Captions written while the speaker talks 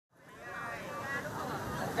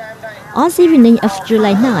On the evening of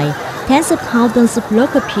July 9, tens of thousands of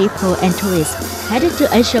local people and tourists headed to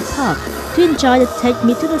Asia Park to enjoy the Take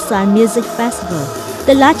Me to the Sun Music Festival,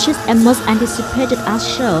 the largest and most anticipated art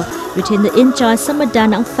show within the Enjoy Summer Da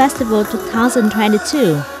Nang Festival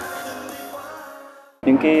 2022.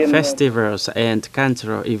 Festivals and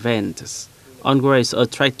cultural events always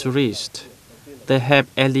attract tourists. They help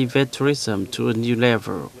elevate tourism to a new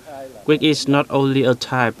level, which is not only a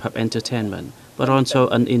type of entertainment, but also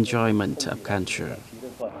an enjoyment of culture.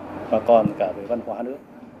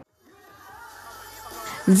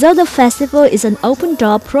 Though the festival is an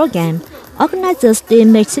open-door program, organizers still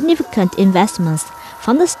make significant investments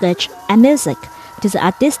from the stage and music to the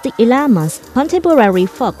artistic elements, contemporary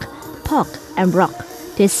folk, pop, and rock,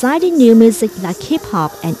 to exciting new music like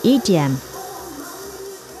hip-hop and EDM.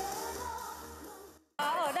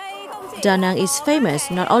 Da Nang is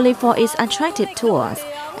famous not only for its attractive tours,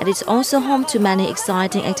 it is also home to many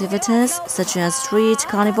exciting activities such as street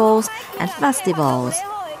carnivals and festivals.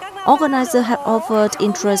 Organizers have offered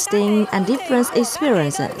interesting and different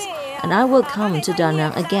experiences, and I will come to Da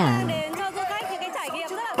Nang again.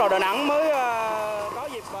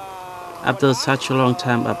 After such a long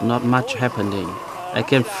time of not much happening, I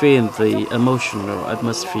can feel the emotional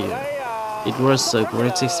atmosphere. It was a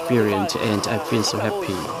great experience and I feel so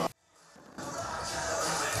happy.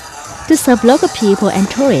 To serve local people and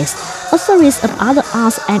tourists, a series of other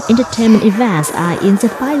arts and entertainment events are in the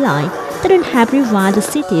pipeline that will help revive the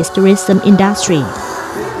city's tourism industry.